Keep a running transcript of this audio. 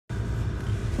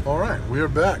All right, we are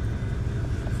back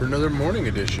for another morning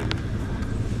edition.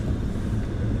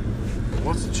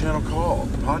 What's the channel called?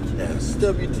 Podcast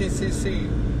WTCC.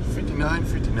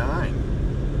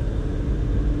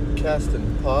 5959.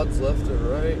 Casting pods left and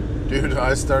right. Dude,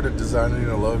 I started designing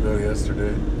a logo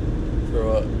yesterday. For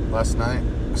what? Last night,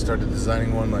 I started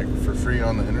designing one like for free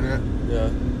on the internet. Yeah.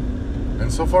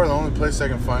 And so far, the only place I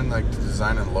can find like to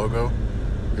design a logo,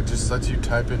 it just lets you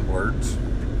type in words.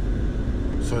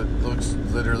 So it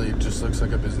just looks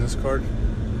like a business card.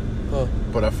 Huh.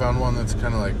 But I found one that's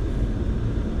kind of like,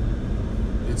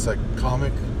 it's like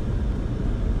comic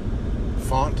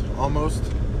font almost,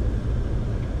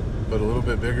 but a little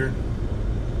bit bigger.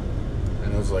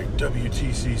 And it was like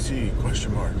WTCC ?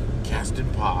 Casting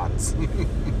pods.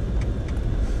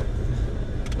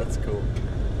 That's cool.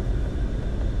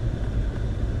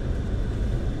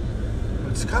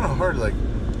 It's kind of hard, like,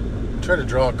 try to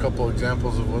draw a couple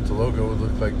examples of what the logo would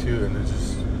look like too, and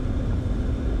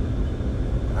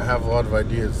I have a lot of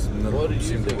ideas, and none of them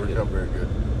seem to work out very good.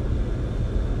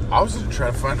 I was gonna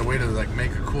try to find a way to like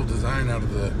make a cool design out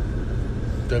of the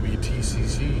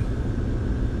WTCC.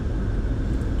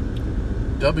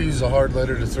 W's a hard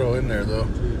letter to throw in there, though.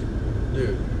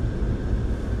 Dude,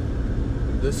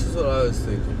 this is what I was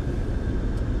thinking.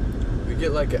 We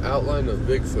get like an outline of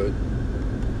Bigfoot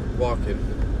walking.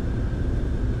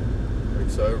 Like,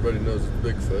 so everybody knows it's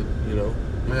Bigfoot, you know?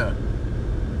 Yeah.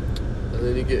 And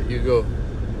then you go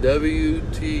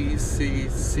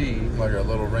WTCC. Like a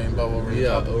little rainbow over the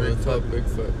top of over the top of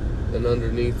Bigfoot. And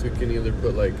underneath we can either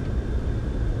put like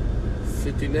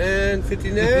 59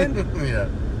 Yeah.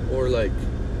 or like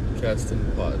casting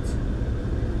pods.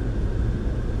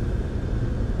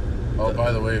 Oh,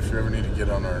 by the way, if you ever need to get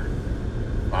on our...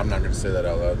 I'm not going to say that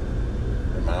out loud.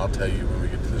 Never mind, I'll tell you when we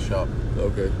get to the shop.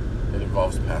 Okay. It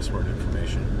involves password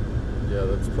information. Yeah,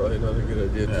 that's probably not a good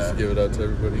idea. Yeah. Just give it out to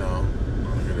everybody. No,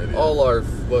 not a good idea. All our,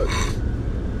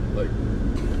 like, 2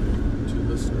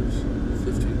 listeners,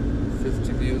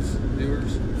 50 viewers.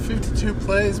 52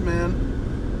 plays, man.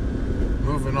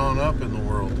 Moving on up in the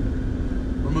world.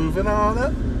 We're moving on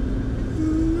up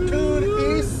to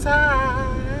the east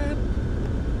side.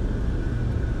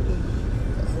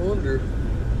 I wonder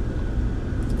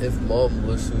if Mom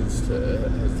has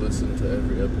listened to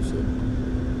every episode.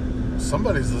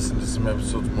 Somebody's listened to some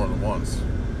episodes more than once.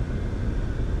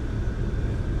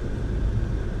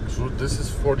 So this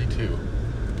is 42.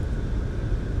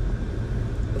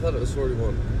 I thought it was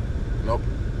 41. Nope.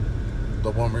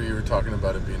 The one where you were talking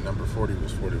about it being number 40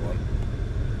 was 41.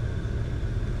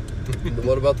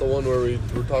 What about the one where we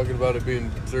were talking about it being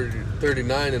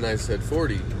 39 and I said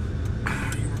 40? You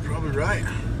were probably right.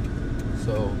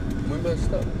 So, we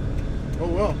messed up. Oh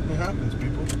well, it happens,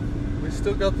 people. We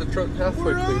still got the truck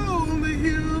halfway We're clean. only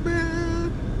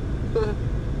human.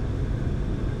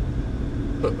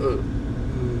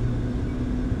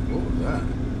 What was that?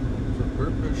 It's a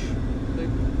burpish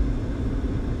thing.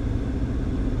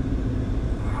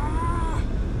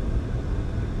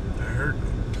 That hurt.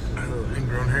 I had a little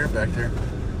ingrown hair back there.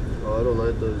 Oh, I don't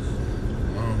like those.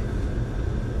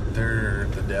 They're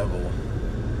the devil.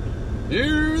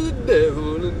 You're the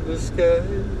devil in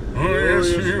disguise. Oh, yes,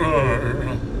 you are.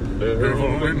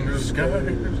 Devil in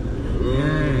disguise.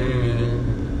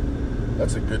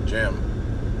 That's a good jam.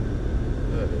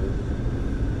 That is.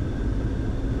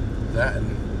 That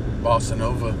and Bossa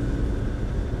Nova.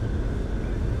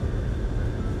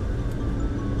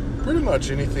 Pretty much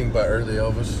anything by early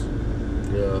Elvis.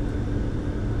 Yeah.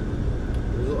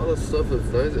 There's a lot of stuff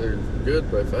that's nice or good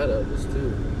by Fat Elvis,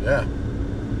 too. Yeah.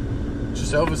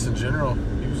 Just Elvis in general.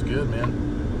 He was good, man.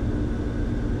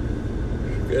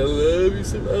 Gotta love you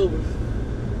some Elvis.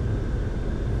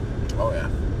 Oh, yeah.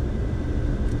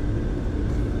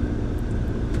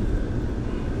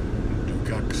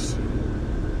 Dukaks.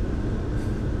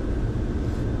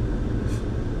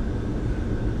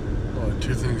 Only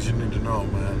 2 things you need to know,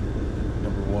 man.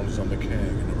 Number 1 is I'm the king,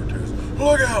 and number 2 is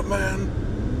look out, man.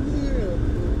 Yeah.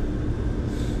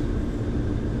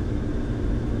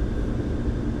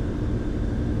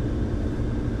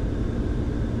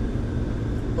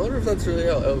 I wonder if that's really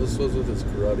how Elvis was with his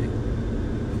karate.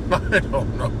 I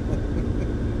don't know.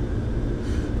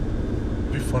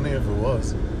 It'd be funny if it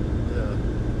was. Yeah.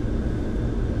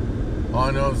 All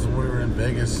I know is when we were in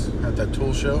Vegas at that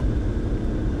Tool show,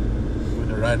 when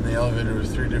they're riding the elevator with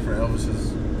 3 different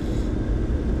Elvises.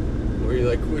 Where you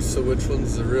like, which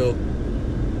one's the real?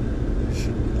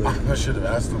 I should have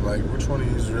asked them, like, which one of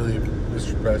you is really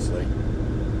Mr. Presley?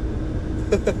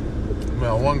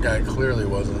 Well, one guy clearly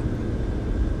wasn't.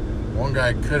 One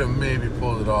guy could have maybe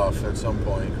pulled it off at some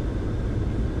point.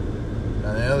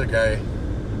 And the other guy,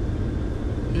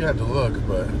 He had to look,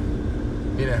 but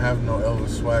he didn't have no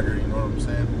Elvis swagger, you know what I'm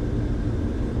saying?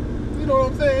 You know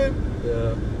what I'm saying?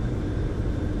 Yeah.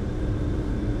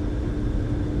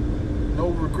 No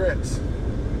regrets.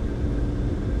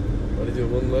 Want to do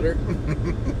one letter?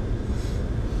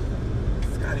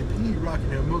 Scotty P rocking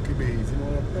that monkey maze, you know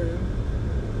what I'm saying?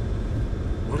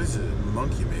 What is it?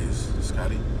 Monkey maze,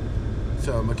 Scotty? It's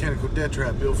a mechanical death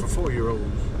trap built for 4-year-olds. You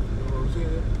know what I'm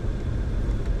saying?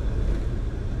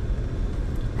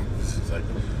 This is like,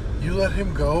 you let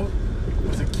him go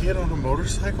with a kid on a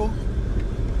motorcycle?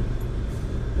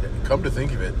 Come to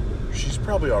think of it, she's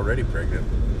probably already pregnant.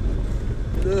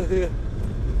 Yeah.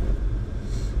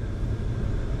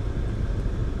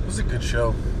 It was a good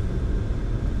show.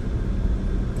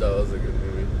 That was a good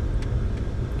movie.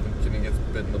 Can he get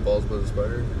bit in the balls by the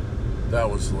spider? That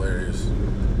was hilarious.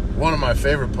 One of my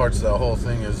favorite parts of that whole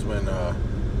thing is when,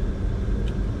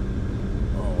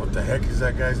 what the heck is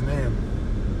that guy's name?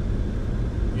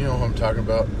 You know who I'm talking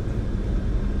about.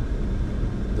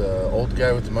 The old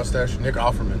guy with the mustache, Nick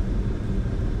Offerman.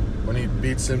 When he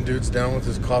beats them dudes down with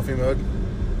his coffee mug.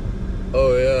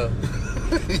 Oh, yeah.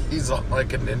 He's all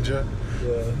like a ninja.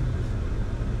 Yeah.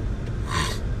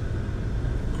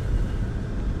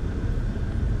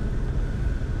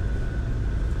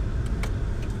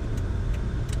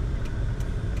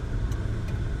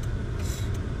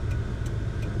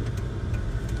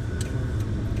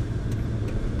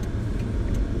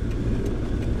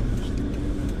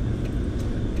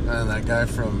 And that guy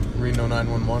from Reno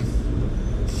 911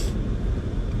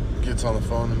 gets on the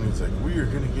phone and he's like, "We are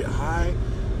going to get high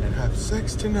and have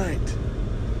sex tonight."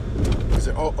 He's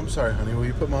like, "Oh, I'm sorry, honey. Will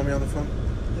you put mommy on the phone?"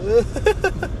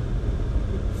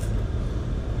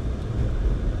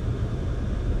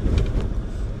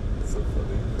 So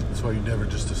funny. That's why you never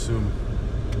just assume.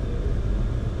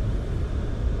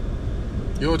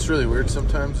 You know what's really weird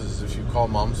sometimes is if you call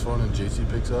mom's phone and JC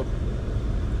picks up.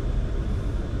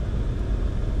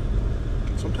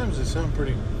 Sometimes they sound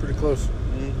pretty close.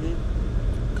 Mm-hmm.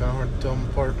 Kind of hard to tell them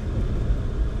apart.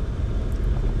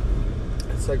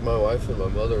 It's like my wife and my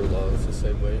mother-in-law is the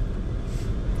same way.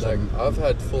 Like, I've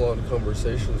had full-on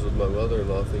conversations with my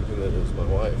mother-in-law thinking that it was my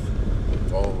wife.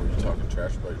 Oh, were you talking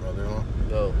trash about your mother-in-law?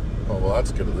 No. Oh, well,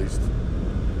 that's good at least.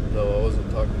 No, I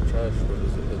wasn't talking trash, but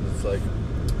it's like,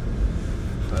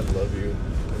 I love you.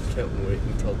 I can't wait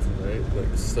until tonight.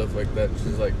 Like, stuff like that.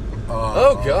 She's like,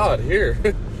 oh God, here.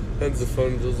 Hands the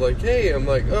phone and was like, hey. I'm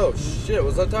like, oh shit,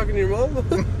 was I talking to your mom?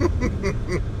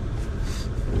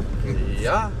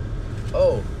 Yeah.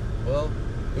 Oh, well,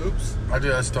 oops. I do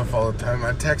that stuff all the time.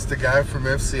 I text a guy from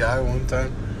FCI one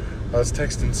time. I was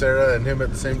texting Sarah and him at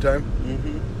the same time.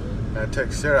 Mm-hmm. And I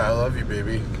text Sarah, "I love you,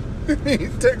 baby." He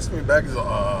texts me back, he's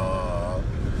like,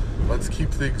 let's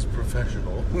keep things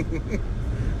professional.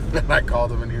 And I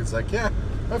called him and he was like, yeah,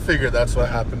 I figured that's what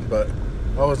happened, but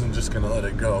I wasn't just going to let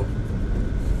it go.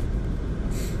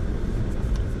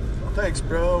 Well, thanks,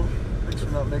 bro. Thanks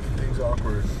for not making things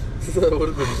awkward. That would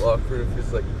have been awkward if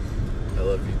he's like, I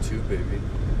love you too, baby.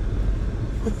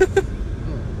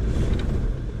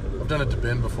 I've done it to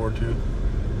Ben before, too.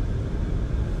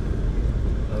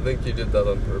 I think you did that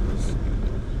on purpose.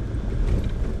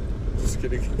 Just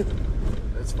kidding.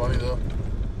 It's funny, though.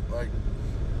 Like,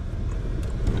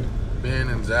 Ben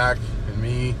and Zach and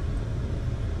me,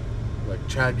 like,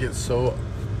 Chad gets so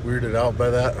weirded out by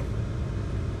that.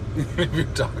 If you're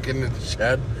talking to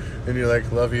Chad and you're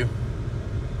like, love you,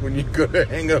 when you go to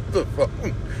hang up the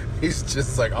phone, he's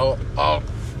just like, oh,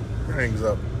 hangs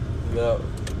up. No.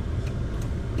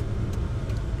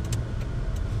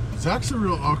 Zach's a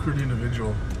real awkward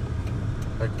individual.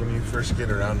 Like, when you first get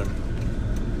around him.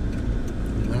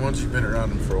 And then once you've been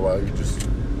around him for a while, you just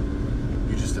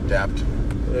adapt.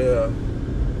 Yeah. I'm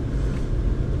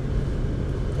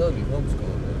telling you,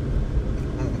 homeschooling, man.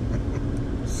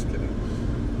 Just kidding.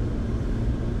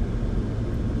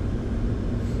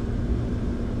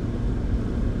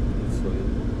 That's funny.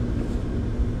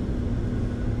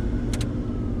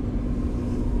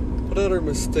 What other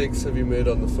mistakes have you made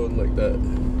on the phone like that?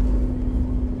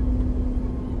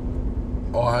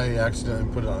 Oh, I accidentally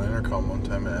put it on intercom one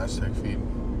time at Aztec Feed.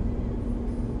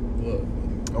 What?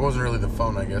 It wasn't really the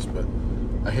phone, I guess, but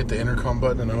I hit the intercom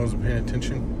button and I wasn't paying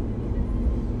attention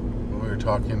when we were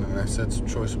talking, and I said some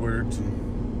choice words, and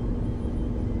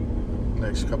the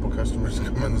next couple customers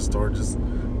come in the store just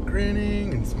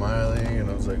grinning and smiling, and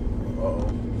I was like,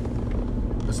 uh-oh,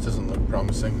 this doesn't look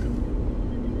promising.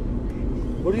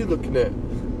 What are you looking at?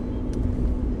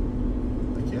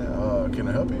 Like, yeah, can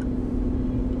I help you?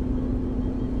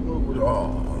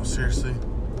 Oh, seriously?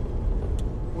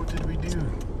 What did we do?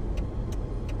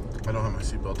 I don't have my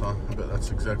seatbelt on. I bet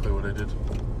that's exactly what I did.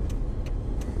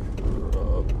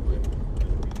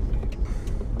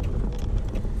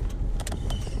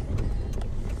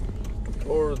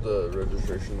 the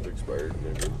registration's expired,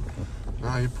 maybe. No,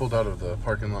 he pulled out of the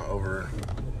parking lot over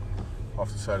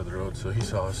off the side of the road, so he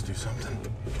saw us do something.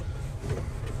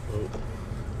 Oh.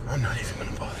 I'm not even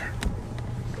gonna bother.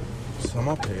 So I'm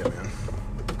gonna pay it, man.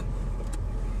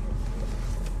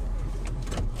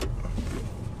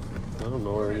 I don't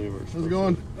know where any of How's it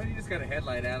going? Well, you just got a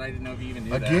headlight out. I didn't know if you even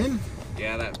knew Again? that.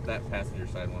 Yeah, that passenger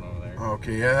side one over there.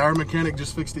 Okay, yeah, our mechanic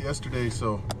just fixed it yesterday,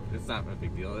 so. It's not a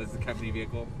big deal. It's a company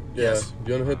vehicle. Yeah. Yes.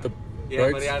 Do you want to hit the Yeah,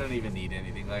 brakes? buddy, I don't even need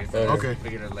anything. Like I said, Okay. I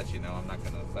figured I'd let you know. I'm not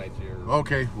going to cite you. Or,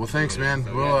 Okay, well thanks, man.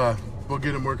 So, We'll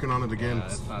get him working on it again.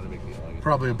 it's not a big deal. I guess.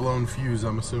 Probably a blown fuse,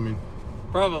 I'm assuming.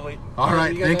 Probably. All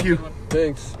right, guys thank have a you. good one.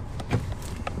 Thanks.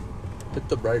 Hit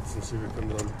the brights and see if it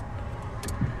comes on.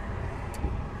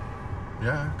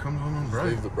 Yeah, it comes on bright.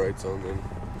 Leave the brights on then.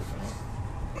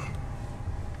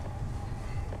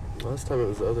 Last time it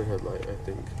was the other headlight, I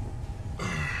think.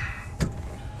 I'm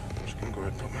just gonna go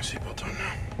ahead and put my seatbelt on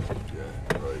now. Yeah,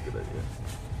 probably a good idea.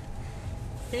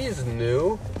 He's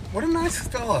new. What a nice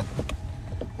fella.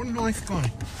 What a nice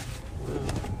guy.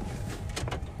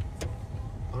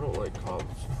 I don't like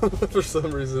cops. For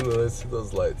some reason, when I see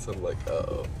those lights, I'm like,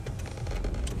 uh-oh.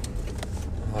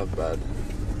 How bad.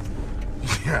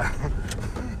 Yeah.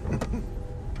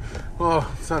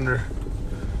 Well, it's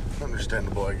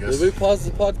understandable, I guess. Did we pause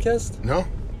the podcast? No?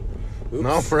 Oops.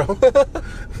 No, bro.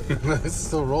 It's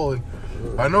still rolling.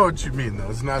 I know what you mean, though.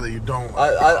 It's not that you don't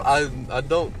like cops. I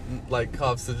don't like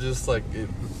cops. It just like it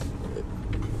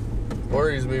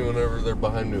worries me whenever they're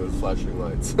behind me with flashing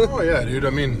lights. Oh, yeah, dude. I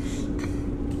mean,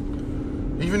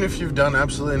 even if you've done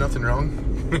absolutely nothing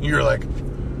wrong, you're like,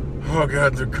 oh,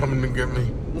 God, they're coming to get me.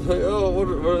 Like, oh, what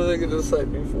are they going to cite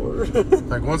me for?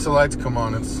 Like, once the lights come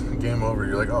on, it's game over.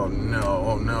 You're like, oh, no,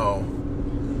 oh, no.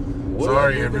 What do I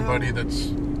Sorry, do everybody now?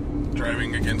 that's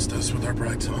driving against us with our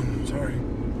brights on. Sorry.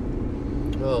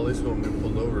 Well, at least we won't get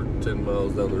pulled over 10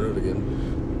 miles down the road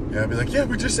again. Yeah, I'd be like, yeah,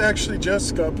 we just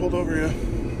got pulled over, yeah.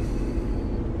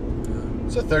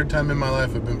 It's the third time in my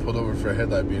life I've been pulled over for a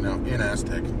headlight being out in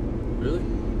Aztec. Really?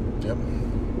 Yep.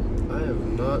 I have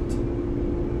not.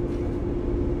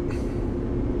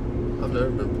 I've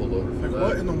never been pulled over for Like, that.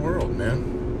 what in the world, man?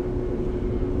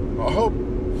 I hope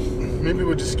maybe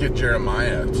we'll just get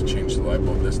Jeremiah to change the light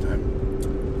bulb this time.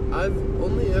 I've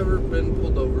only ever been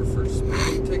pulled over for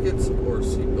speeding tickets or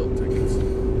seatbelt tickets.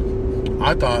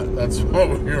 I thought that's what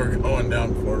we were going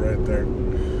down for right there.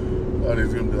 Thought he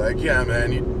was gonna be like, yeah,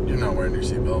 man, you're not wearing your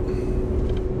seatbelt.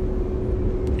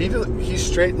 He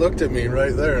straight looked at me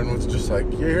right there and was just like,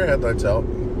 yeah, your headlight's out.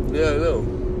 Yeah, I know.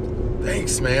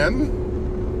 Thanks, man.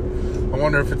 I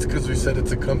wonder if it's because we said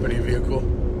it's a company vehicle.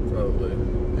 Probably.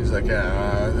 He's like,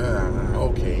 yeah,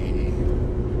 okay.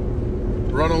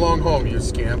 Run along home, you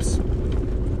scamps.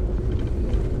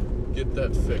 Get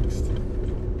that fixed.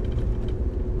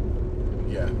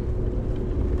 Yeah.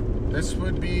 This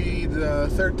would be the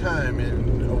third time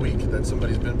in a week that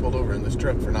somebody's been pulled over in this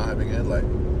truck for not having a headlight.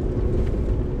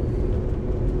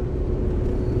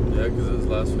 Yeah, because it was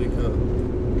last week, huh?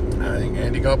 I think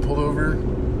Andy got pulled over.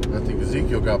 I think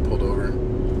Ezekiel got pulled over.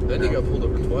 Andy got pulled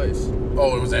over twice.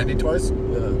 Oh, it was Andy twice?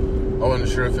 Yeah. I wasn't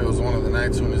sure if it was one of the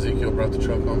nights when Ezekiel brought the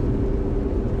truck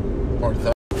home. Or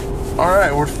thought.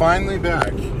 Alright, we're finally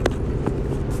back.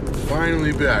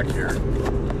 Finally back here.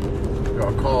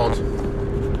 Got called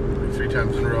like 3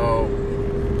 times in a row.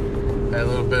 Had a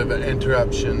little bit of an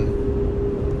interruption.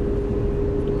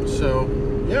 So,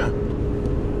 yeah.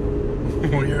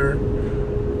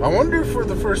 I wonder if we're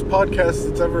the first podcast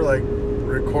that's ever, like,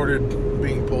 recorded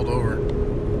being pulled over. I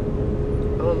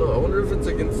don't know. I wonder if it's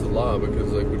against the law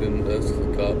because, like, we didn't ask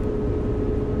the cop.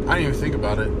 I didn't even think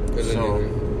about it. So,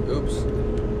 Oops.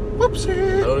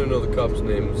 whoopsie. I don't even know the cop's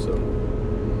name, so.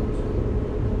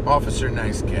 Officer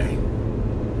Nice Guy.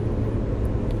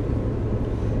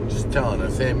 Just telling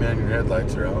us, hey man, your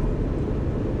headlights are out.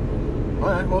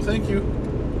 Alright, well thank you.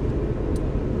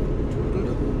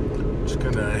 Just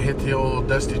gonna hit the old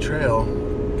dusty trail.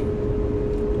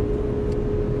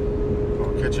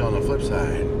 I'll catch you on the flip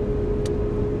side.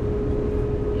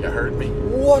 You heard me?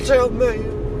 Watch out,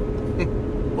 man!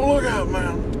 Look out,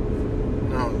 man.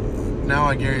 No, now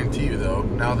I guarantee you though,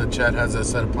 now that Chad has a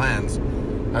set of plans,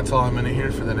 that's all I'm gonna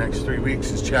hear for the next 3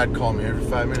 weeks is Chad call me every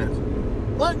 5 minutes.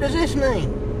 What does this mean?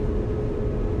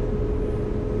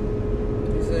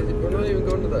 He said, we're not even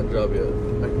going to that job yet.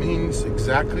 That means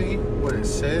exactly what it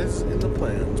says in the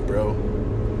plans, bro.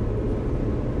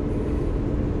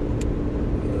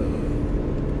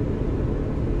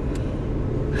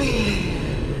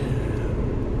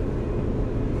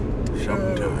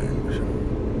 Sometimes.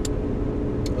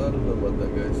 I don't know about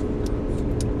that, guys.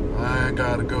 I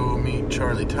gotta go meet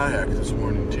Charlie Tyack this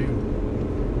morning, too.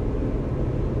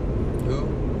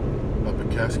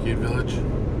 Cascade Village.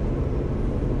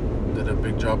 Did a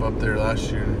big job up there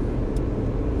last year.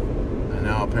 And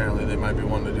now apparently they might be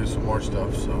wanting to do some more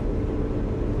stuff, so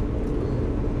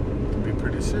it'd be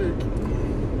pretty sick.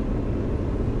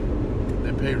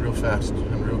 They pay real fast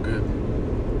and real good.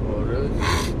 Oh, really?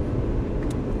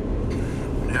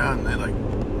 Yeah, and they like,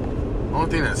 the only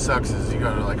thing that sucks is you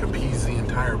gotta like appease the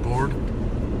entire board.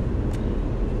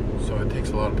 So it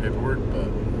takes a lot of paperwork, but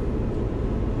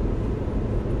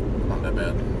not that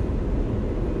bad.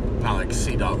 Not like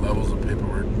CDOT levels of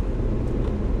paperwork.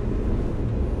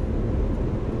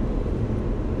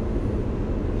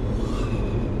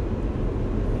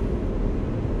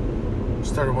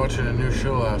 Started watching a new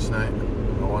show last night.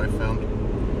 My wife found.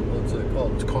 What's it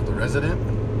called? It's called The Resident.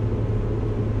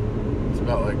 It's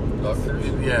about like Doctors?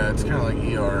 Yeah, it's kind of like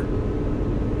ER,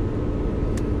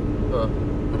 Huh.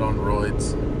 but on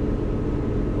roids.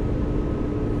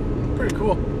 Pretty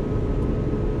cool.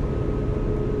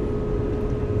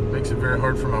 Makes it very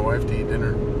hard for my wife to eat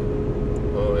dinner.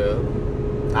 Oh, yeah?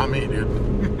 Not me, dude.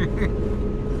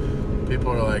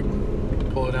 People are like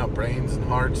pulling out brains and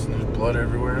hearts and there's blood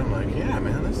everywhere. I'm like, yeah,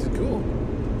 man, this is cool.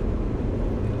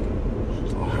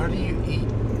 So how do you eat?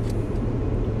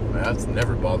 Well, that's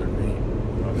never bothered me.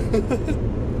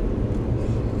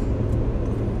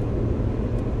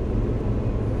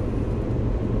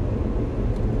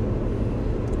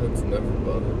 That's never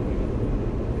bothered me.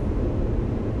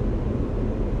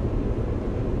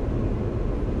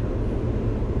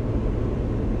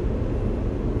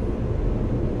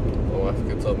 My wife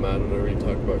gets all mad whenever you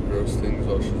talk about gross things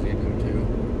while she's eating, too.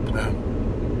 Yeah.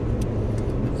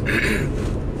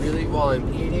 Really? While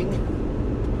I'm eating?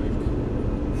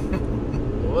 Like,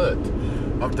 what?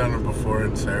 I've done it before,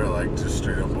 and Sarah like just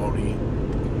straight up won't eat.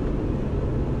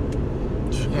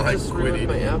 She like just quit ruined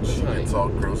my eating. She appetite. gets all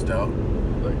grossed out.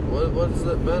 Like, what does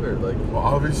that matter? Like, Well,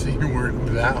 obviously you weren't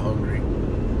that hungry.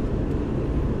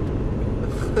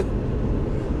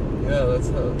 yeah, that's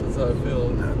how I feel.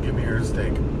 Now give me your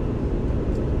steak.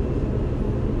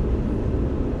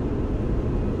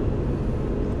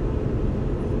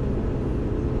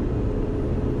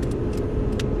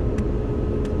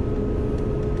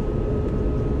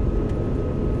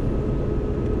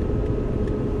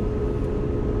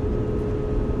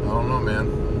 I don't know, man.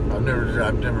 I've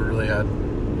never really had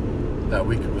that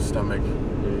weak of a stomach.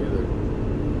 Me either.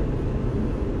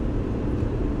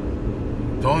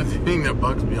 The only thing that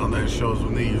bugs me on that show is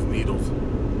when they use needles.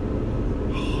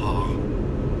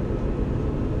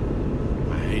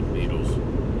 I hate needles.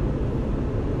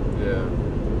 Yeah.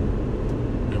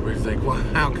 Everybody's like, well,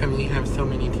 how come you have so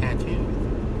many tattoos?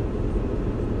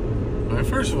 I mean,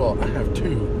 first of all, I have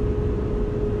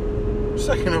 2.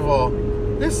 Second of all,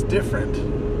 it's different.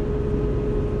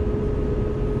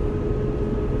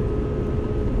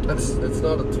 It's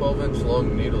not a 12-inch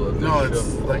long needle that they No, shove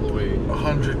it's all like the way.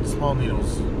 100 small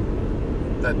needles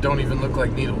that don't even look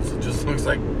like needles. It just looks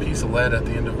like a piece of lead at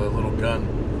the end of a little gun.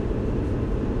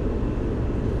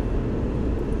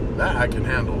 That I can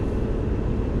handle.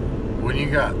 When you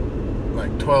got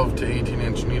like 12 to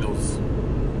 18-inch needles,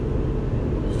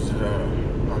 it's just,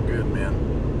 not good, man.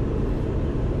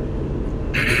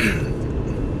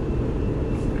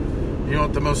 You know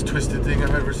what the most twisted thing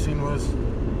I've ever seen was?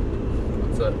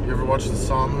 What's that? You ever watch the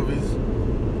Saw movies?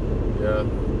 Yeah.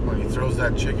 When he throws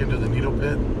that chick into the needle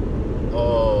pit?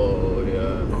 Oh,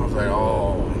 yeah. I was like,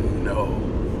 oh no.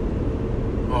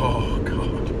 Oh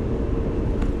God.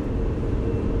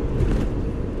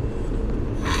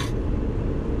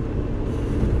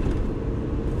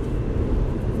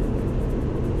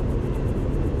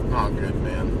 Not good,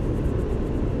 man.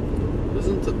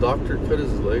 Doesn't the doctor cut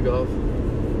his leg off?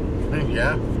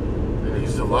 Yeah. And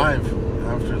he's alive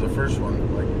after the first one.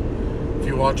 Like, if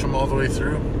you watch him all the way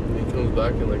through, He comes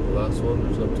back in like the last one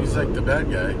or something. he's like the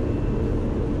bad guy.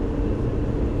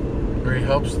 Or he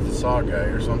helps the Saw guy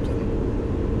or something.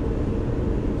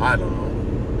 I don't know.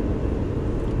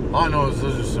 All I know is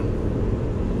those are some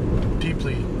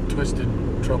deeply twisted,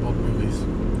 troubled movies.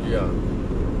 Yeah.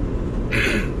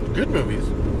 Good movies.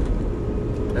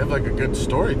 They have like a good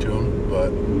story to them,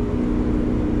 but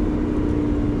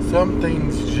some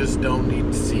things you just don't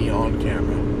need to see on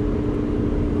camera.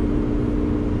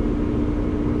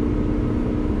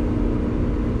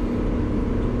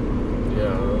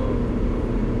 Yeah.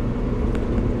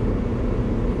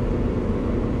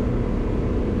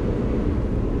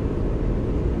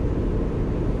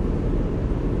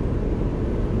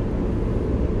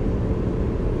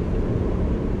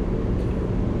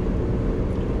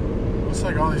 It's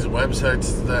like all these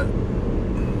websites that,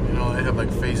 you know, they have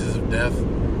like faces of death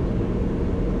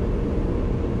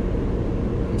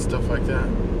and stuff like that.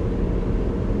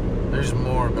 There's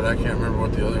more, but I can't remember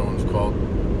what the other one's called.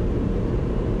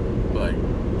 Like,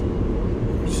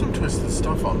 there's some twisted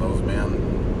stuff on those, man.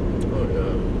 Oh,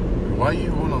 yeah. Why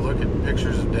you want to look at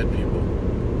pictures of dead people?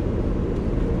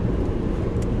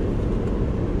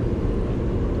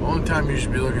 The only time you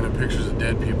should be looking at pictures of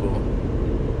dead people,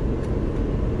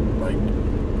 like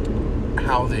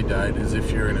how they died, is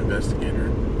if you're an investigator.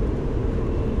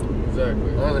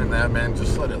 Exactly. Other than that, man,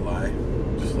 just let it lie.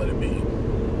 Just let it be.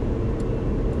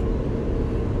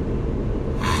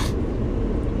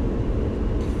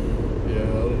 Yeah,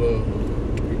 I don't know.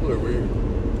 People are weird.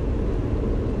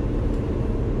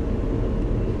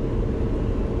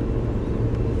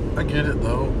 I get it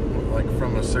though, like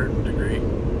from a certain degree.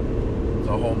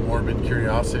 The whole morbid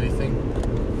curiosity thing.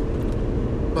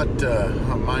 But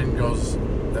mine goes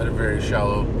at a very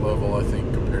shallow level, I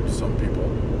think, compared to some people.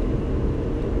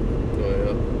 Oh,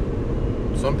 yeah.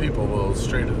 Some people will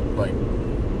straight up, like,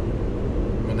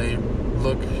 when they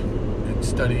look and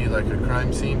study like a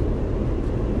crime scene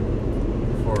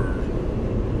for,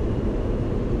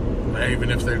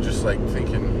 even if they're just like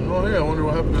thinking, oh yeah, I wonder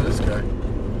what happened to this guy.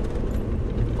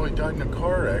 Oh, he died in a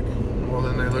car wreck. Well,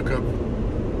 then they look up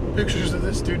pictures of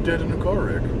this dude dead in a car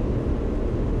wreck.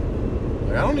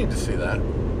 Like, I don't need to see that.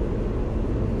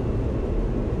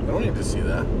 I don't need to see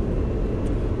that.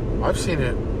 I've seen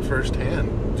it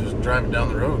firsthand, just driving down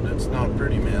the road. It's not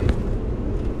pretty, man.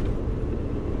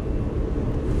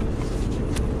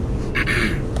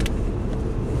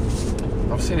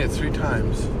 I've seen it 3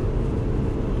 times.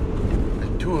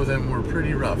 And 2 of them were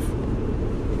pretty rough.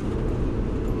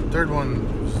 The 3rd one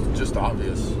was just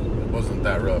obvious. It wasn't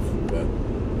that rough, but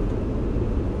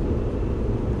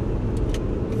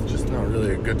it's just not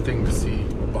really a good thing to see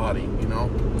a body, you know?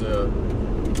 Yeah.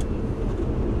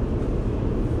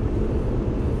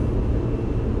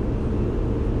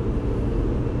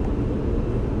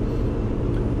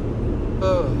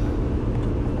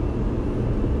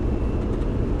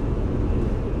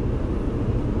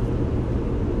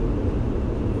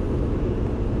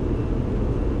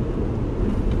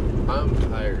 I'm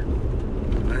tired.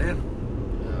 I am.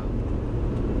 Yeah.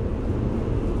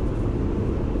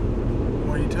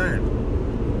 Why are you tired?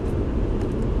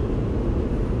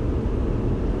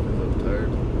 Because I'm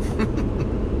tired.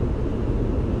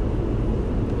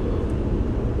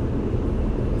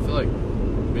 I feel like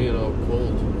being all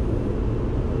cold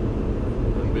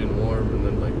and being warm and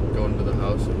then like going to the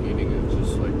house and eating it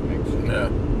just like makes you. Yeah.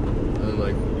 And then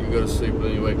like you go to sleep and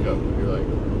then you wake up and you're like,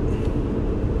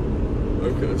 I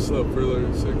could have slept for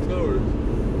like 6 hours.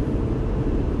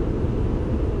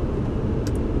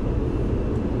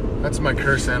 That's my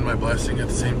curse and my blessing at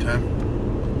the same time.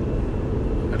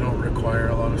 I don't require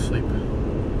a lot of sleep.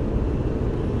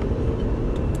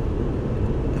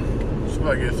 So if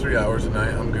I get 3 hours a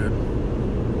night, I'm good.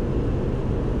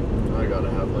 I gotta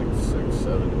have like 6,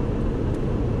 7,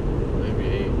 maybe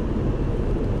 8.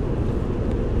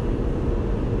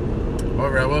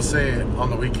 However, I will say on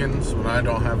the weekends when I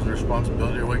don't have the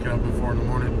responsibility of waking up at 4 in the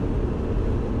morning,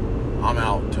 I'm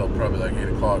out till probably like 8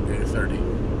 o'clock, 8:30.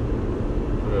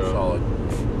 Yeah. Solid.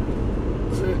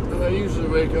 See, I usually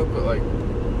wake up at like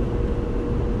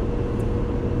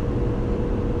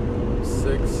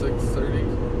 6, 6:30,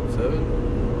 7.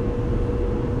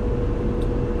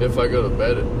 If I go to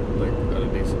bed at like at a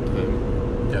decent time.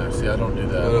 Yeah, see, I don't do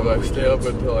that. But if on the I stay up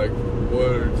weekends. until like 1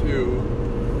 or 2,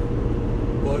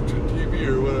 watching TV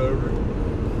or whatever.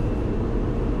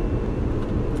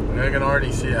 I can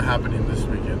already see it happening this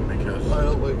weekend because I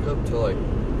don't wake up till like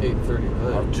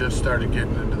 8:39. I've just started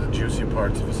getting into the juicy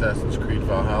parts of Assassin's Creed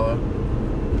Valhalla.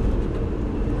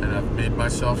 And I've made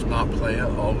myself not play it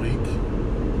all week.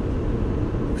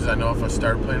 Because I know if I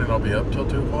start playing it, I'll be up till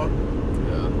 2 o'clock.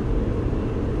 Yeah.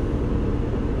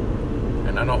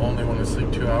 And I don't only want to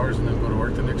sleep 2 hours and then go to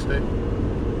work the next day.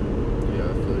 Yeah,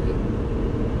 I feel good.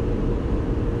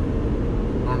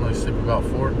 Normally sleep about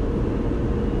 4.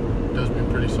 Does me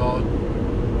pretty solid.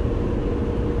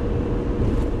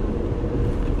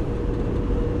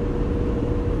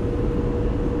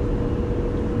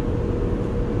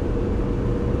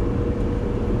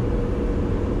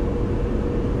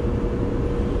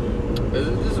 Is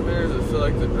it just me or does it feel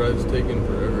like the drive's taking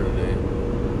forever today?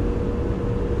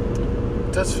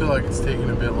 It does feel like it's taking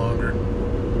a bit longer.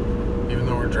 Even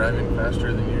though we're driving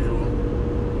faster than usual.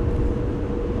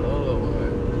 I don't know why.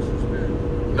 This is weird.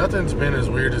 Nothing's been as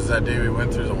weird as that day we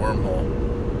went through the wormhole.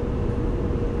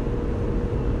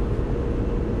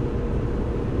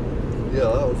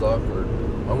 Yeah, that was awkward.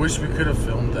 I wish we could have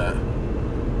filmed that. I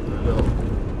know.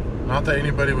 Not that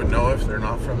anybody would know if they're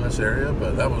not from this area,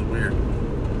 but that was weird.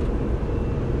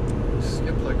 We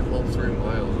skipped like a whole 3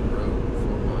 miles of road,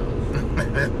 4 miles.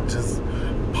 and just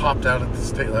popped out at the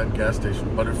State Line gas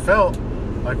station. But it felt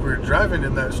like we were driving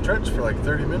in that stretch for like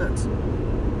 30 minutes.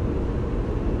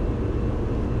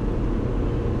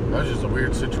 That was just a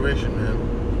weird situation, man.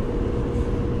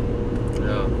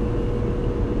 Yeah.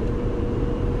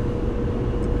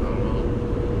 I don't know.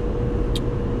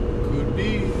 Could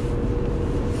be.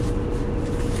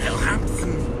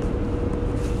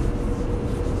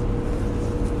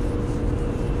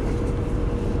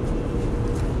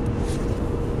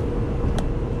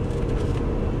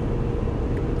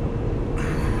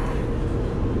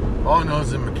 All I know is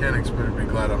the mechanics better be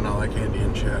glad I'm not like Andy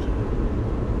and Chad.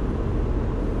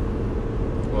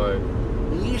 Why?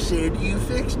 You said you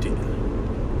fixed it.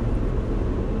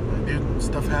 Dude,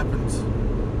 stuff happens.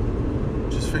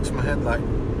 Just fix my headlight.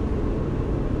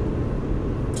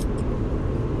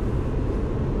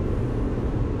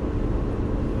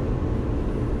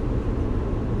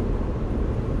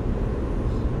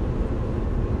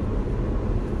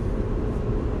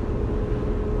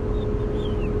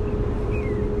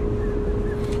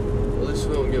 At least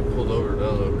we don't get pulled over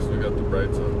now, though, because we got the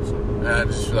brights on, so. I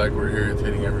just feel like we're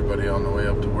irritating everybody on the way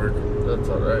up to work. That's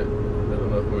alright. They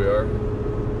don't know who we are.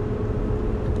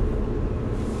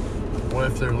 What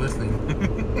if they're listening?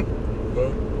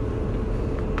 Well.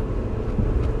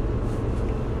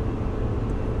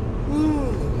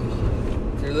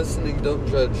 If you're listening, don't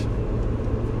judge.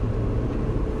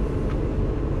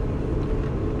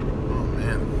 Oh,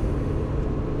 man.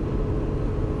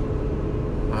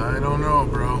 I don't know,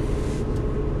 bro.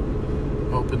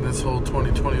 Hoping this whole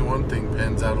 2021 thing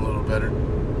pans out a little better.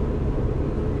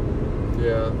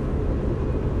 Yeah.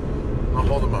 I'm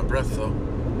holding my breath, though.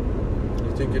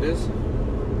 You think it is?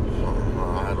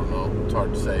 I don't know. It's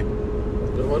hard to say.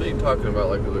 What are you talking about?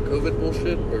 Like the COVID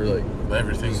bullshit? Or like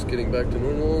Everything's just getting back to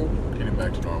normal? getting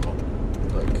back to normal.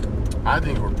 Like, I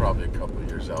think we're probably a couple of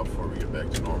years out before we get back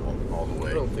to normal all the I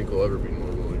way. don't think we'll ever be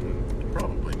normal again.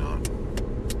 Probably not.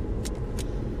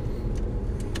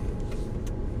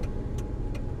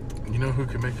 You know who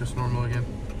can make us normal again?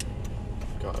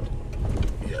 God.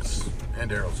 Yes. And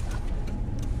Aerosmith.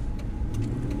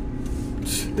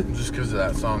 Just because of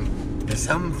that song. There's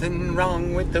something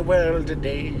wrong with the world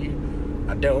today.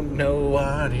 I don't know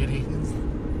what it is.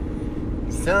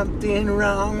 Something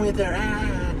wrong with our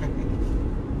eyes.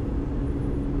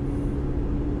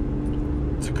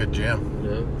 It's a good jam.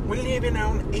 Yeah. We're living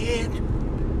on the edge.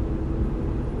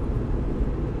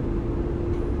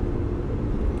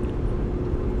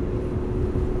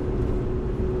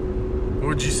 What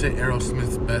would you say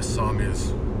Aerosmith's best song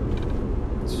is?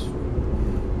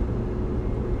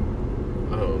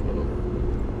 I don't know.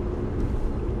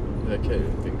 I can't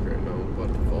even think right now. I'm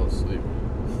about to fall asleep.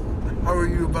 How are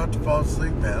you about to fall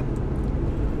asleep, man?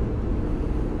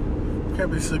 You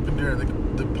can't be sleeping during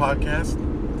the podcast.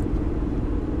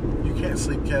 You can't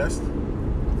sleepcast.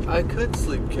 I could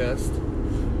sleepcast.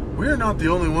 We're not the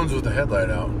only ones with a headlight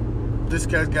out. This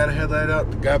guy's got a headlight out.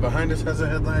 The guy behind us has a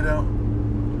headlight out.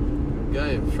 The guy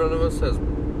in front of us has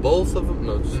both of them.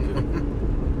 No, just kidding.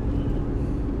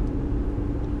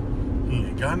 He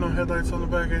ain't got no headlights on the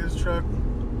back of his truck.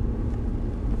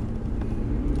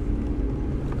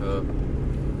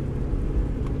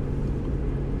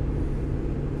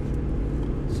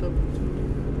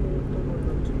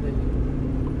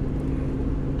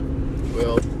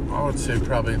 Well, I would say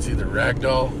probably it's either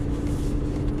Ragdoll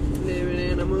living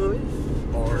in a movie.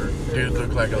 or Dude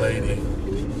Look Like a Lady.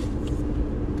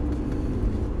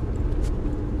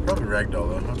 Probably Ragdoll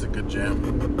though. That's a good jam.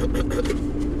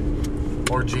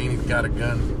 Or Genie's Got a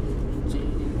Gun.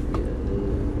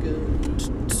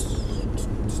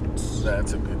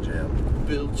 That's a good jam.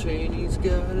 Bill Cheney's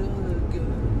got a gun.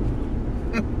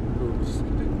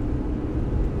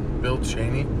 Bill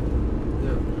Cheney.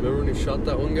 Yeah, remember when he shot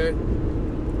that one guy?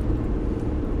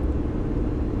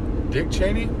 Dick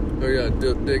Cheney? Oh yeah,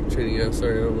 Dick Cheney. Yeah,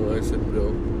 sorry, I don't know why I said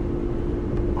Bill.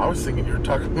 I was thinking you were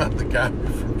talking about the guy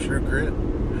from True Grit.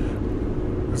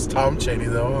 It's Tom Cheney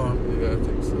though, huh? Yeah, I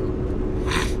think so.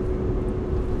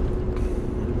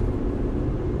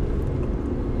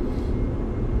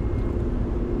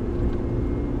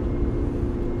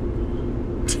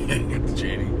 Dang it,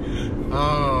 Cheney.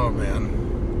 Oh man.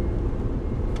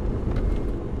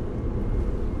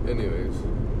 Anyways,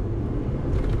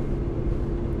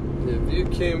 if you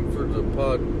came for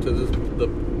to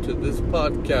this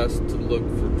podcast to look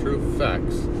for true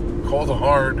facts, Cold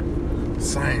hard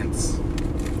science.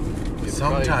 you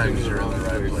Sometimes probably came to you're in the wrong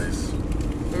right place.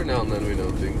 Every now and then we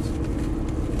know things.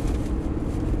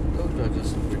 Don't judge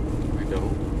us if we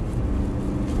don't.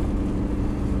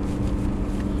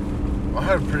 I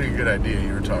had a pretty good idea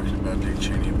you were talking about Dick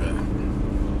Cheney, but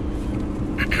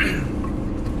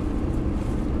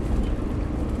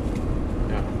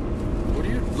Yeah. What are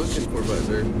you looking for back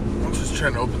there? I'm just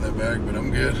trying to open that bag, but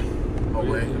I'm good. I'll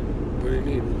wait. What do you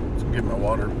need? I'm getting my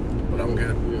water, but I'm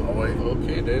good. Yeah. I'll wait.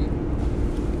 Okay, then.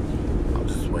 I'll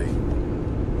just wait.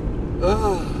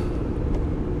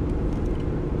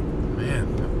 Man,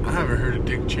 I haven't heard a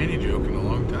Dick Cheney joke in a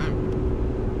long time.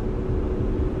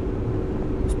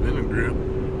 It's been a grip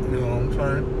in a long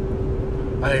time.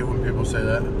 I hate when people say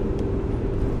that.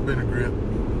 Been a grip.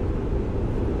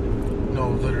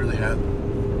 No, literally had.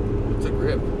 What's a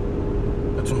grip?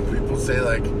 That's when people say,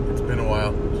 like, it's been a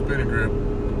while. It's been a grip.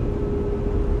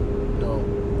 No,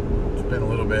 it's been a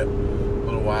little bit. A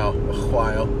little while. A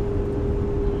while.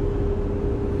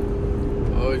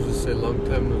 I always just say long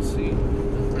time no see.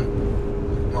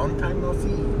 Long time no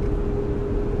see.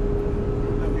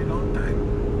 Have you long time?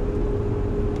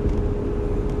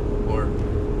 Or,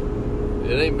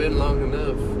 it ain't been long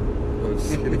enough. I'm just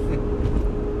kidding.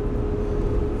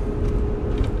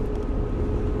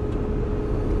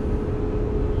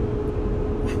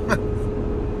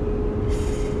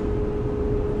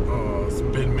 Oh, it's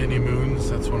been many moons.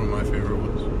 That's one of my favorite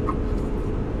ones.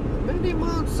 Many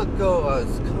months ago, I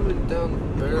was coming down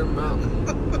Bear Mountain.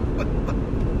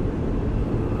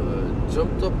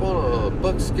 Jumped up on a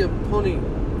buckskin pony,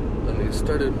 and he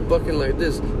started bucking like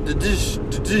this, da-dish,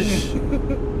 da-dish.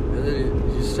 And then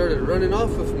he started running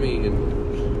off with me, and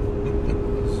I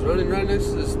was running right next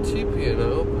to this teepee, and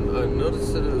I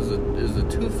noticed that it was a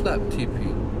two-flap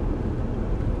teepee.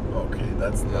 Okay,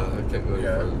 that's not. I can't go any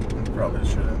Yeah, further. you probably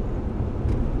shouldn't.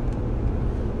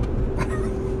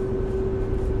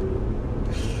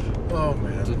 Oh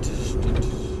man. Da-dish,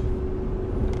 da-dish.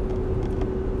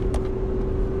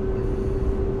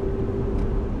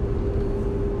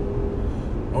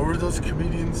 What were those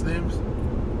comedians' names?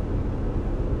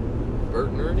 Bert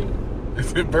and Ernie?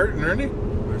 Is it Bert and Ernie?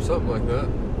 Or something like that.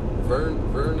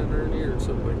 Vern and Ernie or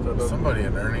something like that. Somebody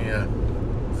and Ernie, yeah.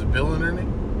 Is it Bill and Ernie?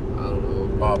 I don't know.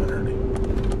 Bob and Ernie.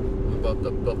 About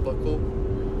the belt buckle.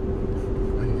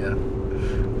 Yeah.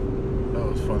 That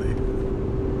was funny.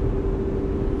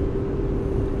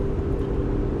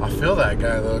 I feel that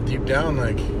guy though, deep down,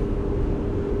 like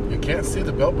you can't see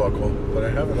the belt buckle, but I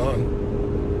have it on.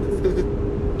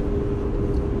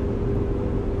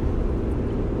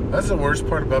 That's the worst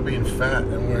part about being fat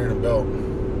and wearing a belt.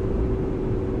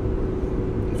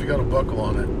 If you got a buckle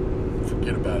on it,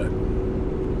 forget about it.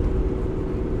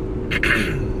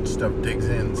 Stuff digs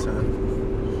in, son.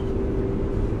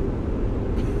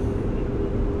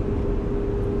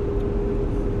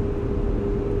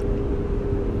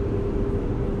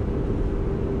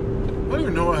 I don't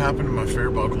even know what happened to my fair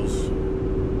buckles. I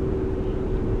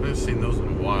haven't seen those in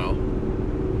a while.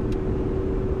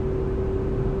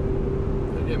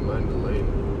 I get mine delayed.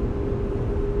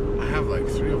 I have like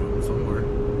 3 of them somewhere.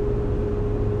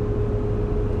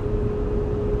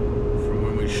 From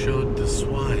when we showed the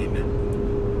swine.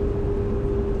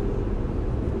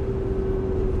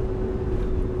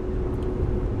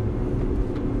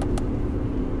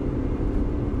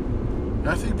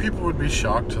 I think people would be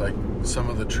shocked, like, some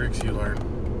of the tricks you learn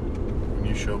when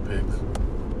you show pigs.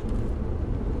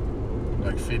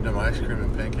 Like feeding them ice cream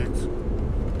and pancakes.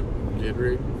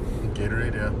 Gatorade?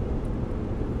 Gatorade, yeah.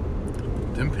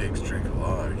 Them pigs drink a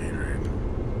lot of Gatorade.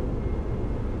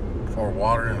 For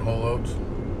water and whole oats.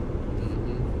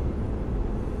 Mm-hmm.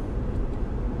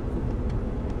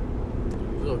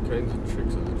 There's all kinds of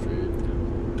tricks of the trade.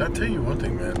 I'll tell you one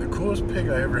thing, man. The coolest pig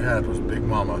I ever had was Big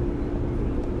Mama.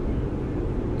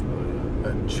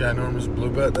 That ginormous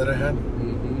blue butt that I had.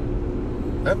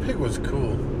 Mm-hmm. That pig was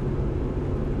cool.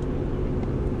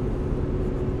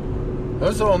 That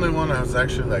was the only one I was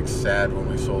actually like sad when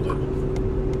we sold it.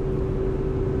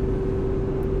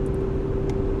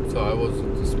 So I was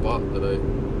at the spot that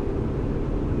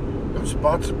Them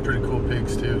spots are pretty cool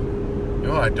pigs too. You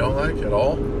know what I don't like at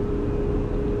all?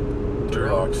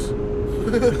 Durocs.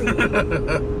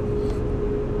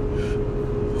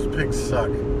 Those pigs suck.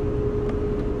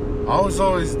 I was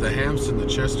always the Hams and the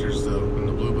Chesters though, and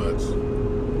the Blue Butts.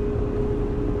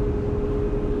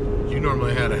 You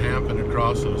normally had a Hamp and a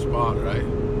Cross and a Spot, right?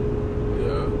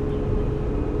 Yeah.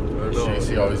 I know.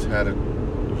 Stacey always had a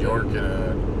York and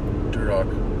a Duroc.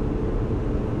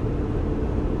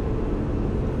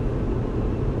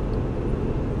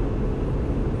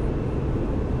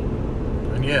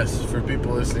 And yes, for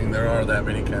people listening, there are that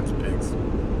many kinds of pigs.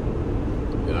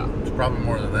 Yeah. It's probably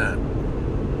more than that.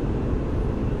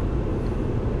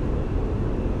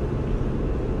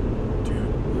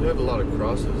 We had a lot of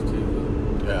crosses too.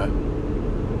 Yeah.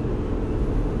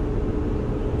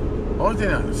 Only thing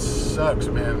that sucks,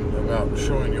 man, about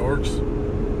showing Yorks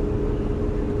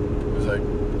was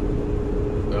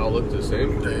like, They all look the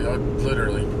same. they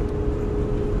literally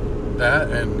that,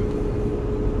 and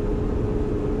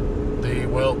they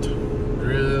welt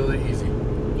really easy,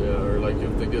 Yeah, or like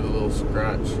if they get a little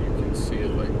scratch, you can see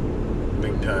it like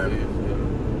big time. Yeah.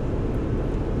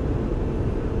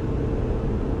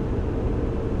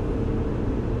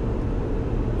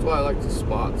 That's why I like the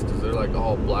spots, because they're like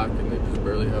all black and they just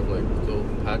barely have like little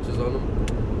patches on them.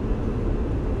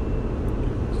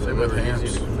 So Same they're with never hams.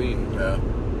 easy to clean. Yeah.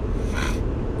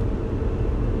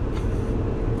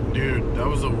 Dude, that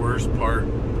was the worst part.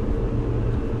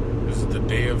 This is the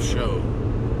day of show.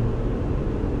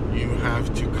 You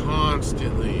have to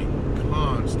constantly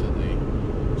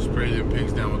spray them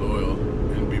pigs down with oil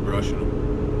and be brushing them.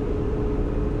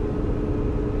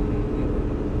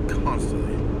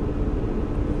 Constantly.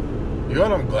 You know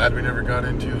what I'm glad we never got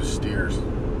into is steers. I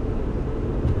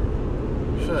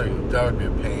feel like that would be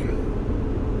a pain.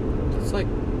 It's like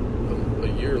a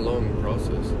year-long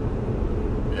process.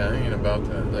 Yeah, I ain't about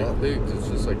that. Like Well, pigs, it's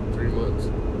just like 3 months.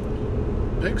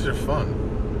 pigs are fun.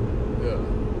 Yeah.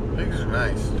 Pigs are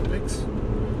nice. Pigs,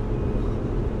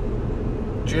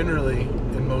 generally,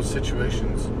 in most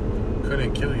situations,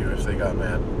 couldn't kill you if they got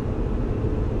mad.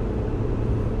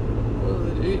 Well,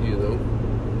 they'd eat you though.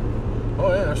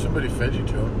 Oh yeah, if somebody fed you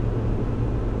to them,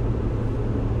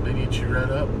 they'd eat you right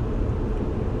up.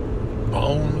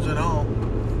 Bones and all.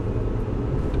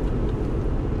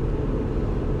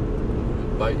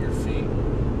 Bite your feet.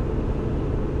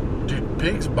 Dude,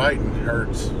 pigs biting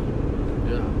hurts.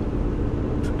 Yeah.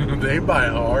 They bite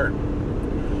hard.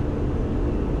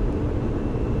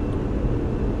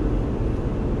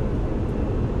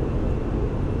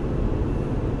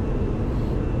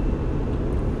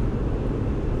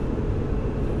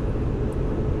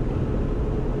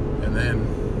 And then,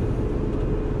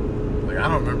 like, I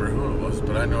don't remember who it was,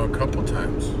 but I know a couple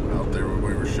times out there when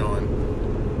we were showing,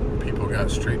 people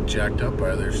got straight jacked up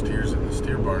by their steers in the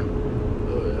steer barn.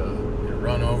 Oh yeah. Get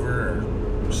run over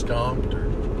or stomped or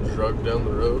Drugged down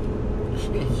the road.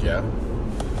 yeah.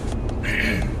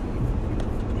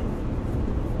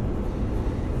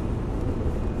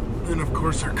 And of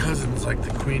course our cousin's like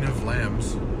the queen of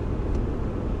lambs.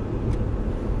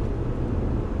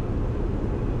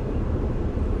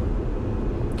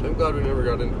 I'm glad we never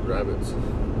got into rabbits.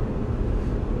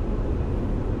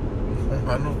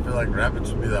 I don't feel like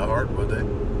rabbits would be that hard, would they?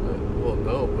 Well,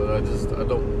 no, but I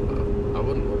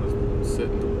wouldn't want to sit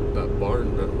in that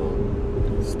barn that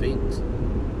long. It stinks.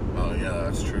 Oh yeah,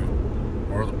 that's true.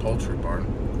 Or the poultry barn.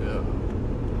 Yeah.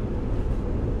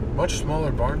 Much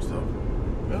smaller barns though.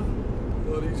 Yeah. A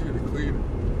lot easier to clean.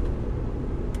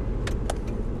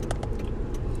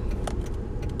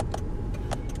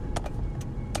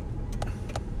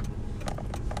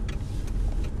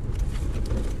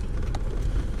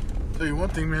 Tell you one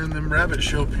thing, man, them rabbit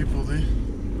show people, they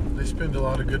spend a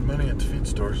lot of good money at the feed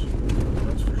stores.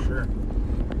 That's for sure.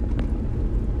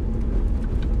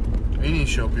 Any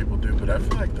show people do, but I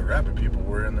feel like the rabbit people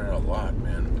were in there a lot,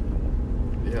 man.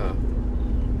 Yeah.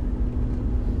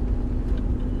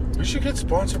 We should get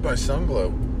sponsored by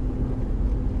Sunglow.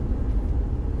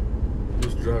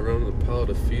 Just drive around with a pallet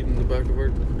of feed in the back of our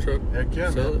truck. Heck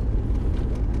yeah, Sell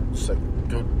man. Just like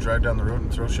go drive down the road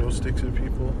and throw show sticks at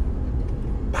people.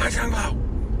 Buy Sunglow!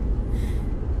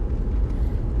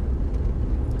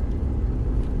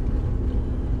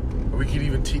 Or we could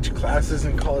even teach classes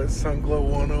and call it Sunglow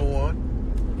 101.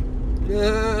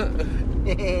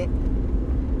 it. Yeah.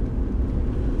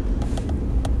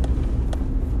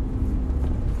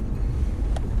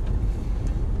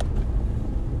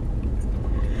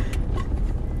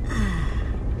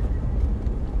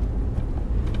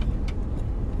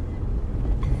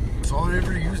 It's all I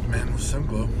ever used, man, was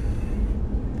Sunglow.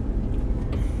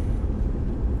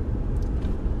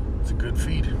 It's a good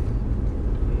feed.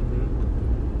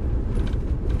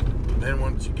 And then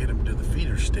once you get them to the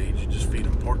feeder stage, you just feed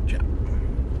them pork chop.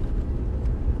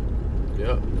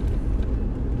 Yeah.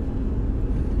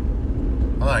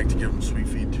 I like to give them sweet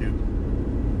feed too.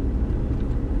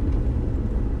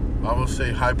 I will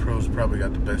say High Pro's probably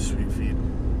got the best sweet feed.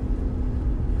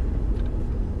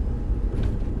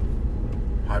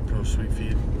 High Pro sweet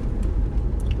feed.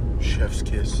 Chef's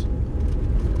Kiss.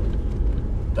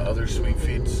 The other sweet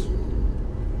feeds,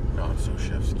 not so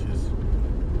Chef's Kiss.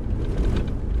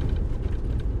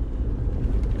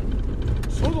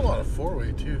 Sold a lot of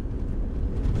 4-way too.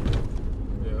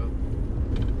 Yeah.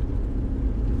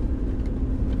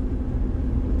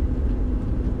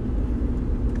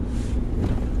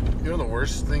 You know the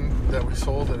worst thing that we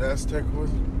sold at Aztec was?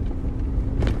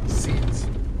 Seeds.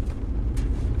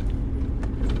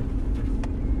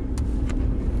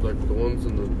 Like Like the ones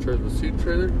in the seed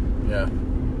trailer? Yeah.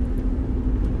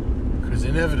 Because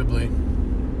inevitably,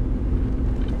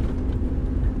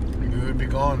 we would be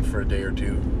gone for a day or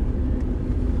two.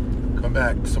 Come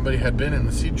back. Somebody had been in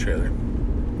the seed trailer.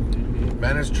 Mm-hmm.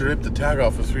 Managed to rip the tag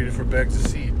off with 3 different bags of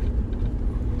seed.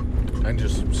 And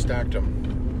just stacked them.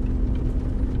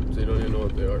 So you don't even know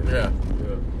what they are. Yeah.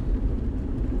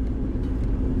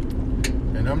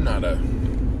 And I'm not a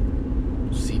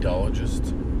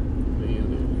seedologist. Me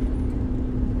either.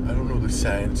 I don't know the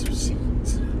science of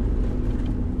seeds.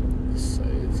 The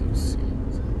science of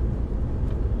seeds.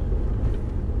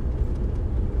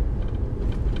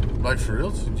 Like for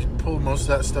real, you pull most of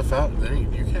that stuff out,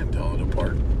 then you can't tell it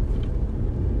apart.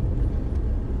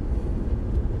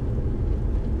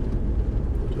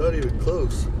 Not even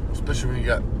close. Especially when you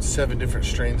got 7 different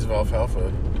strains of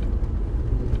alfalfa,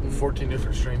 14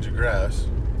 different strains of grass,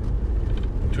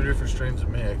 2 different strains of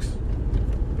mix,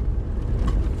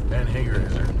 and hay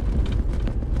grazer.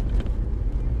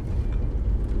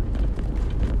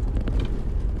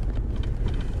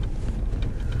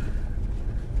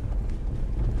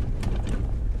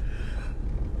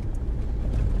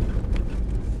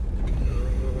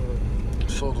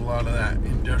 Sold a lot of that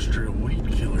industrial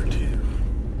weed killer too.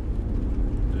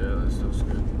 Yeah, that stuff's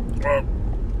good.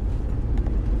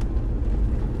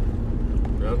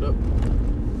 Roundup?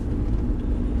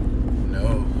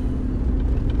 No.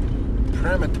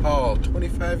 Pramitol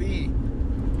 25E.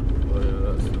 Oh yeah,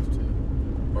 that stuff too.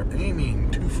 Or amine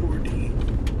 2,4-D.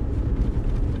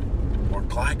 Or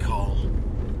glycol.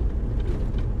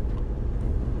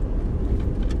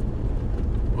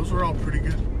 Those were all pretty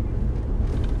good.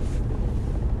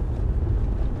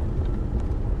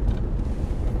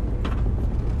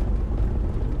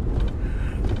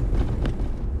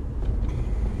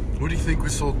 What do you think we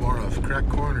sold more of? Cracked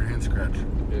corn or hand scratch?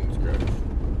 Hand scratch.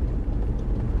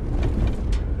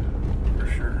 For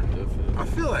sure. Definitely. I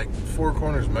feel like Four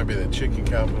Corners might be the chicken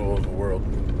capital of the world.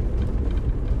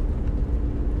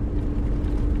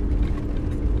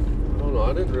 I don't know.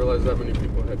 I didn't realize that many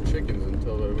people had chickens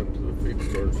until I went to the feed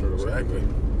store and started working Exactly. there.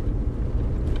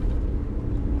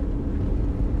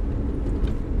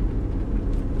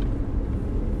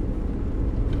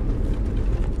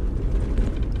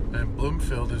 And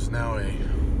Bloomfield is now a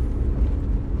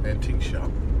antique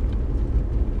shop.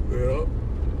 Yeah.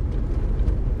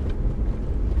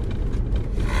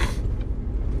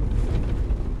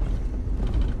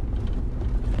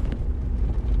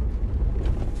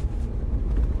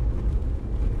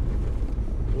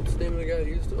 What's the name of the guy who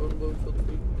used to own Bloomfield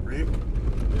Food? Reed?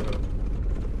 Yeah.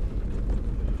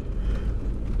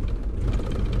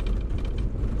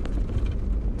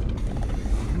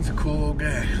 He's a cool old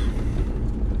guy.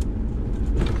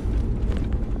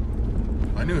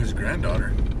 I knew his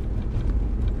granddaughter.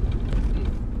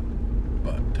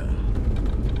 But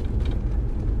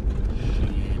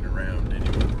she ain't around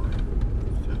anymore.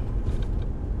 So.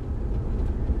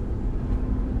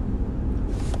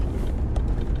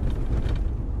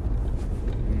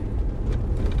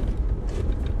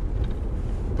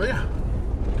 But yeah.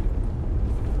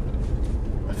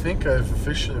 I think I've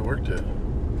officially worked at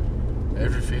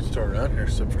every feed store around here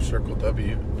except for Circle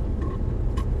W.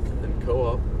 And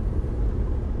Co-op.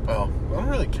 Well, I don't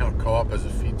really count Co-op as a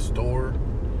feed store.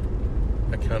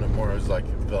 I count it more as like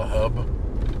the hub.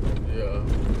 Yeah.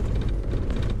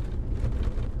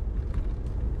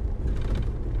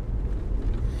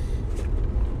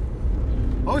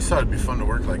 I always thought it'd be fun to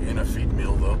work like in a feed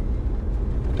mill though.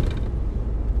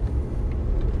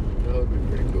 That would be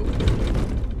pretty cool.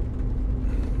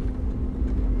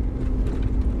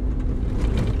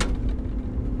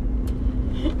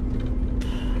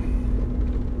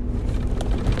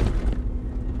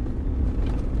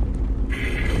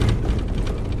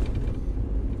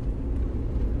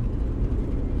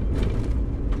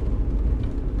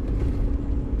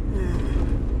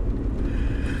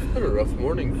 It's been a rough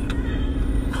morning.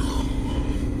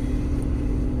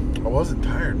 I wasn't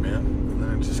tired, man. And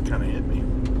then it just kind of hit me.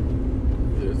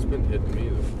 Yeah, it's been hitting me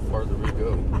the farther we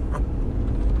go.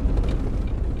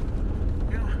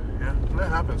 Yeah, that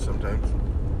happens sometimes.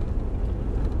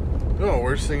 You know what the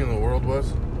worst thing in the world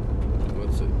was?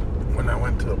 What's it? When I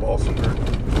went to Walsenburg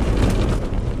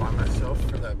by myself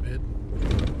for that bid.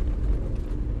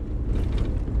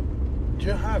 Do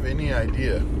you have any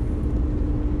idea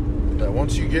that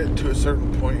once you get to a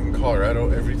certain point in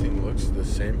Colorado, everything looks the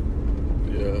same?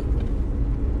 Yeah.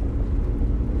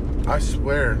 I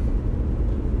swear,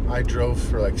 I drove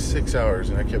for like 6 hours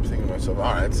and I kept thinking to myself,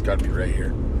 all right, it's got to be right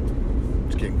here.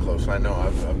 It's getting close. I know,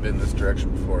 I've been this direction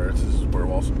before. This is where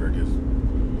Walsenburg is.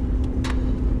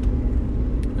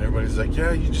 And everybody's like,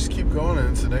 yeah, you just keep going and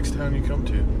it's the next town you come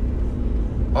to.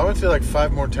 I went to like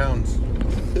 5 more towns.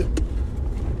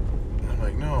 I'm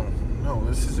like, no,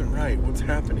 this isn't right. What's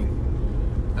happening?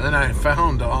 And then I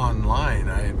found online,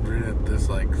 I had rented this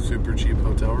like super cheap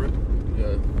hotel room.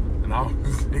 Yeah. And I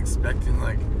was expecting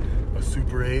like a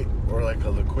Super 8 or like a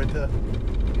La Quinta.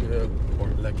 Yeah. Or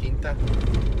La Quinta.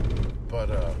 But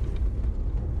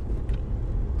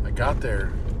I got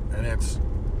there and it's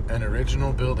an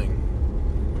original building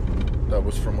that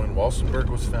was from when Walsenburg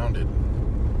was founded.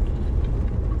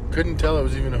 Couldn't tell it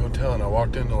was even a hotel, and I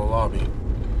walked into the lobby.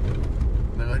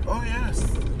 And they're like, oh yes,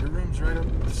 your room's right up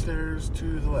the stairs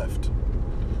to the left.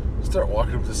 I start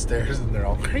walking up the stairs and they're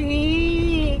all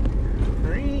I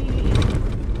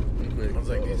was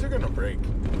like, these are gonna break.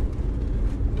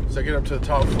 So I get up to the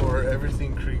top floor,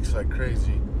 everything creaks like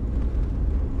crazy.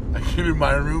 I get in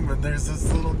my room and there's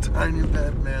this little tiny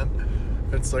bed, man.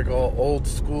 It's like all old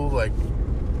school, like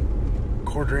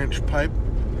 1/4-inch pipe,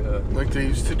 like they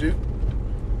used to do.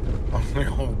 I'm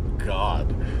like, oh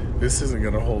God, this isn't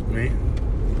gonna hold me.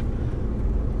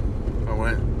 I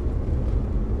went,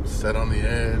 sat on the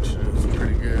edge, and it was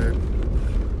pretty good.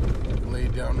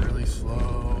 Laid down really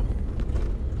slow.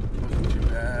 Wasn't too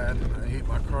bad. I ate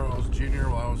my Carl's Jr.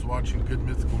 while I was watching Good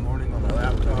Mythical Morning on my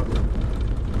laptop.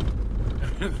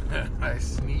 I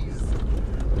sneezed.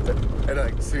 And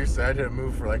like, seriously, I didn't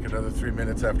move for like another 3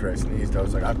 minutes after I sneezed. I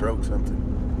was like, I broke something.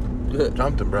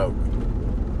 Something broke.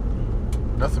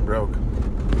 Nothing broke.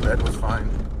 The bed was fine.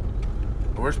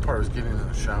 The worst part was getting in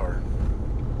the shower.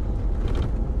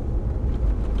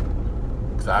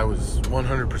 Because I was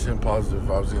 100%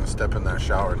 positive I was going to step in that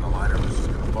shower and the liner was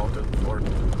just going to fall to the floor.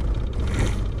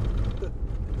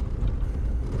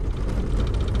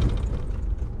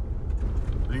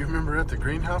 Do you remember at the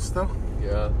greenhouse though?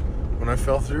 Yeah. When I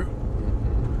fell through?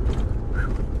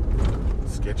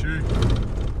 Sketchy.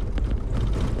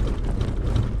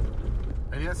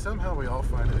 And yet somehow we all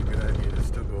find it a good idea to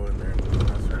still go in there and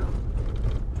mess around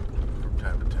from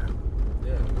time to time.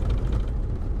 Yeah.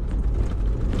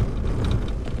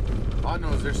 All I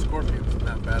know is there's scorpions in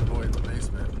that bad boy in the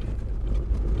basement.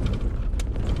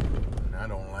 And I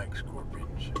don't like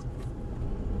scorpions.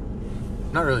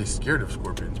 Not really scared of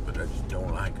scorpions, but I just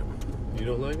don't like them. You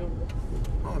don't like them?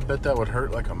 Well, I bet that would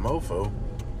hurt like a mofo.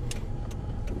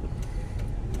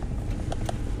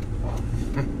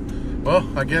 Well,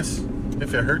 I guess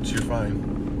if it hurts, you're fine.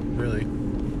 Really.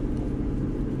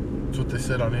 That's what they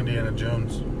said on Indiana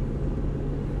Jones.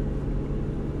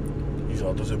 He's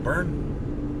all, does it burn?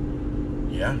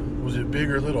 Yeah. Was it big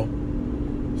or little?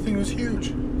 The thing was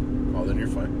huge. Oh, then you're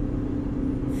fine.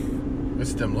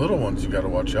 It's them little ones you gotta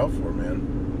watch out for,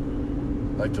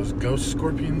 man. Like those ghost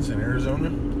scorpions in Arizona.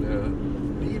 Yeah.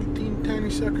 Little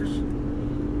tiny suckers.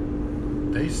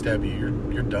 They stab you,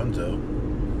 you're donezo.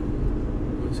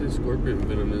 I say scorpion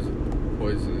venom isn't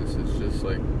poisonous. It's just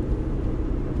like,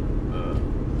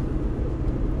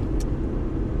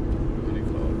 what do you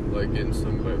call it? Like getting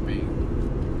stung by a bee.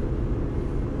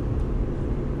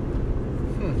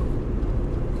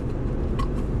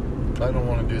 I don't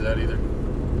want to do that either.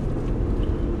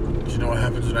 Do you know what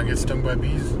happens when I get stung by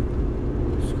bees?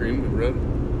 Scream and run.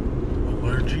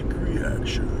 Allergic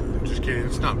reaction. Just kidding,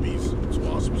 it's not bees, it's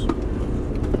wasps.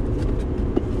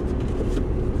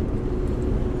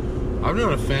 I'm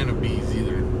not a fan of bees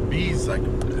either. Bees, like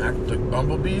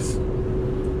bumblebees,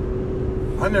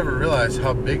 I never realized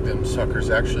how big them suckers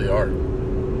actually are.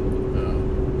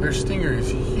 Their stinger is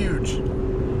huge.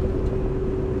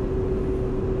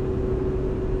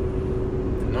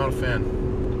 Not a fan.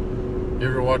 You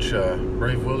ever watch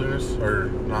Brave Wilderness? Or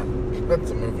not?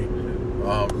 That's a movie.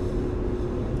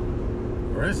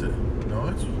 Or is it? No,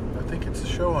 I think it's a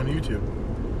show on YouTube.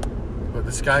 But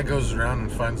this guy goes around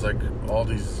and finds like all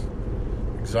these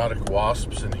exotic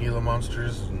wasps and Gila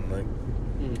monsters, and like,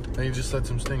 and he just lets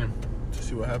them sting him to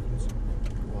see what happens.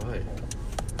 Why?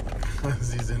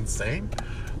 Because he's insane?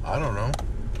 I don't know.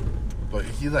 But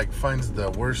he like finds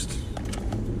the worst,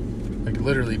 like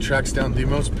literally tracks down the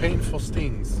most painful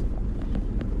stings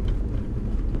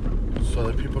so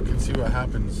that people can see what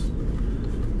happens.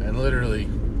 And literally,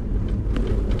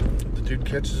 the dude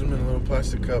catches him in a little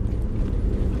plastic cup,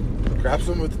 grabs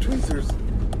him with the tweezers,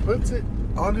 puts it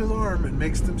on his arm and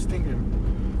makes them sting him,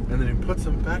 and then he puts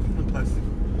them back in the plastic.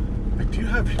 Like, do you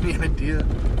have any idea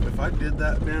if I did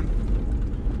that, man?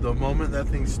 The moment that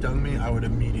thing stung me, I would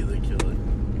immediately kill it.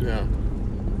 Yeah.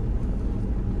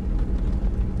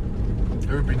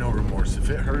 There would be no remorse. If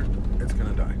it hurt, it's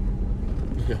gonna die.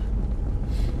 Yeah.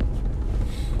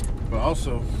 But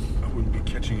also, I wouldn't be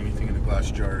catching anything in a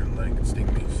glass jar and letting it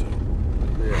sting me, so.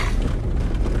 Yeah.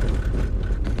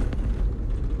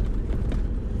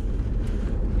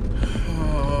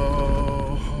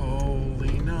 Oh,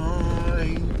 holy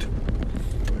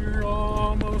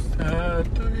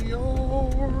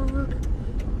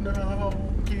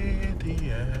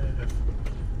ATF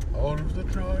out of the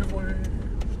driveway,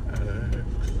 Alex.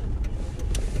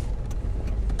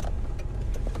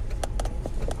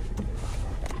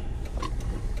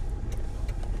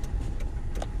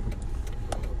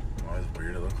 Oh, that's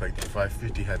weird. It looked like the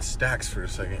 550 had stacks for a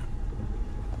second.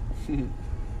 Dang,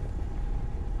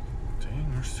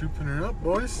 we're souping her up,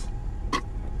 boys.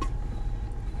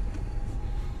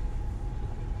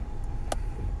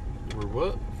 We're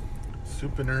what?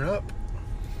 Souping her up.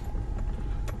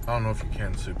 I don't know if you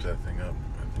can soup that thing up.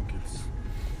 I think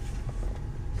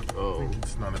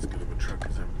it's not as good of a truck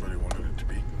as everybody wanted it to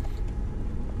be.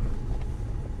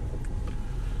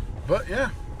 But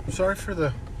yeah, sorry for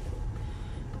the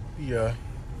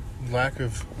lack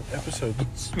of episode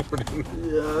this morning.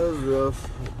 Yeah, it was rough.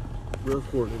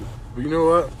 Rough morning. But you know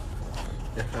what?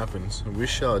 It happens. And we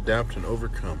shall adapt and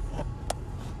overcome.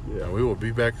 Yeah. And we will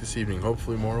be back this evening,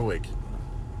 hopefully more awake.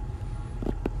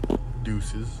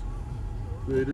 Deuces. Later.